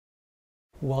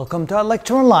Welcome to our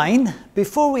lecture online.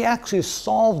 Before we actually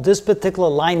solve this particular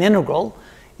line integral,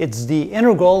 it's the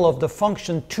integral of the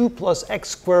function 2 plus x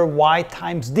squared y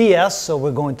times ds. So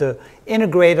we're going to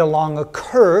integrate along a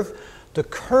curve. The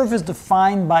curve is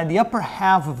defined by the upper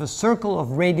half of a circle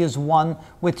of radius 1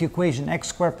 with the equation x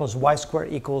squared plus y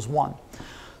squared equals 1.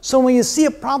 So when you see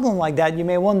a problem like that, you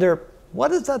may wonder, what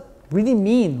does that really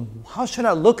mean? How should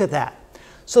I look at that?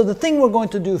 So the thing we're going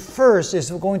to do first is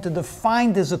we're going to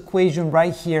define this equation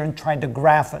right here and try to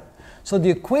graph it. So the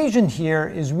equation here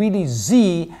is really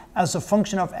z as a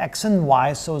function of x and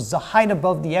y. So it's the height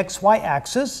above the xy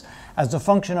axis as a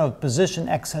function of position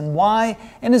x and y,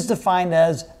 and is defined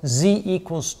as z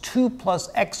equals 2 plus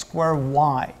x squared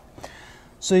y.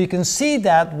 So you can see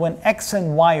that when x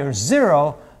and y are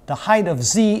 0, the height of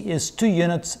z is 2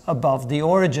 units above the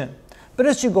origin. But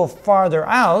as you go farther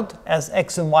out, as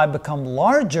x and y become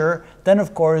larger, then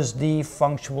of course the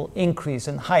function will increase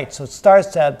in height. So it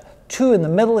starts at 2 in the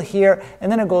middle here,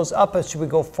 and then it goes up as we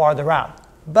go farther out.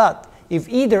 But if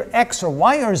either x or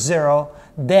y are 0,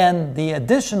 then the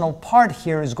additional part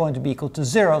here is going to be equal to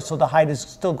 0, so the height is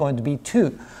still going to be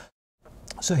 2.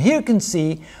 So here you can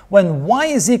see when y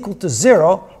is equal to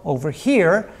 0, over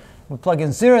here, we plug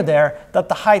in 0 there, that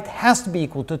the height has to be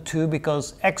equal to 2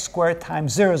 because x squared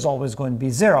times 0 is always going to be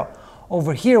 0.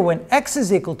 Over here, when x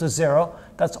is equal to 0,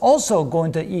 that's also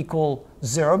going to equal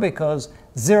 0 because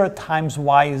 0 times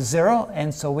y is 0,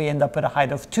 and so we end up at a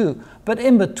height of 2. But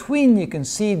in between, you can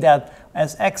see that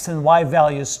as x and y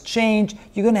values change,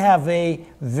 you're going to have a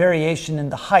variation in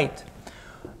the height.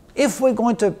 If we're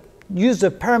going to use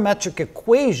the parametric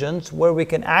equations where we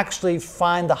can actually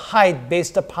find the height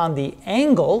based upon the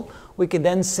angle, we can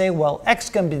then say, well, x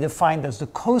can be defined as the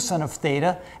cosine of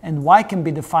theta, and y can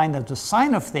be defined as the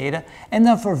sine of theta. And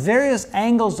then for various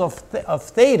angles of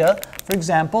theta, for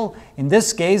example, in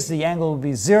this case, the angle would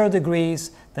be 0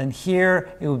 degrees, then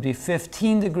here it would be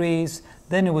 15 degrees,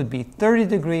 then it would be 30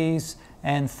 degrees,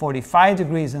 and 45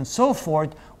 degrees, and so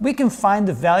forth. We can find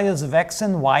the values of x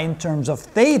and y in terms of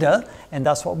theta, and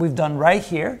that's what we've done right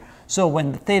here. So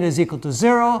when theta is equal to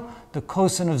 0, the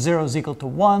cosine of 0 is equal to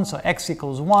 1, so x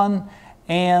equals 1,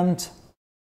 and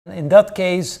in that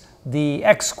case, the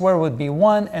x squared would be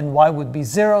 1 and y would be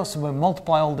 0, so we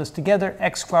multiply all this together,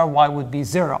 x squared y would be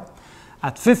 0.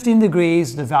 At 15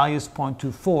 degrees, the value is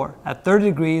 0.24. At 30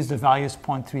 degrees, the value is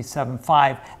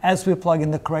 0.375. As we plug in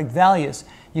the correct values,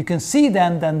 you can see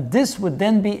then that this would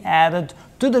then be added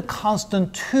to the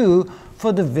constant 2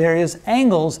 for the various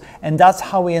angles, and that's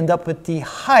how we end up with the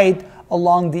height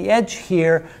along the edge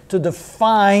here to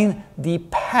define the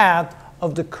path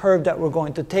of the curve that we're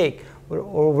going to take.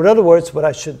 Or in other words,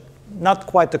 not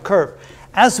quite the curve.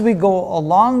 As we go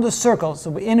along the circle, so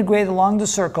we integrate along the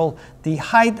circle, the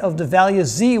height of the value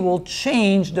z will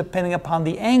change depending upon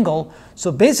the angle.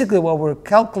 So basically what we're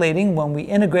calculating when we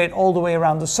integrate all the way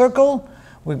around the circle,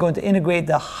 we're going to integrate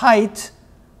the height,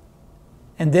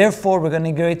 and therefore we're going to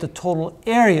integrate the total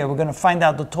area. We're going to find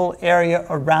out the total area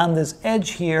around this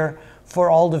edge here for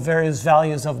all the various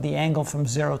values of the angle from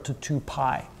 0 to 2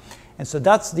 pi. And so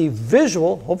that's the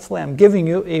visual, hopefully I'm giving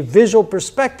you a visual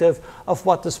perspective of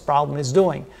what this problem is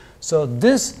doing. So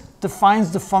this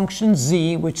defines the function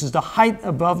z, which is the height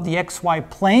above the xy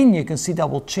plane. You can see that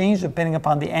will change depending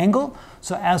upon the angle.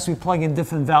 So as we plug in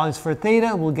different values for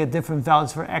theta, we'll get different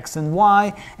values for x and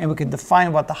y, and we can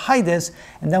define what the height is.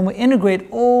 And then we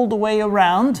integrate all the way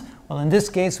around. Well, in this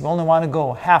case, we only want to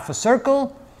go half a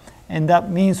circle, and that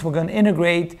means we're going to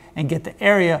integrate and get the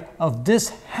area of this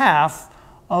half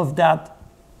of that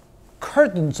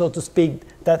curtain, so to speak,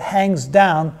 that hangs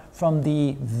down from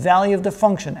the value of the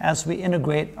function as we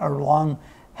integrate along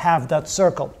half that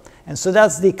circle. And so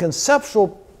that's the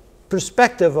conceptual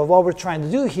perspective of what we're trying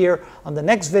to do here. On the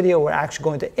next video, we're actually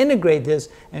going to integrate this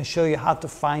and show you how to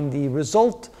find the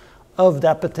result of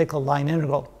that particular line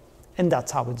integral. And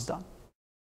that's how it's done.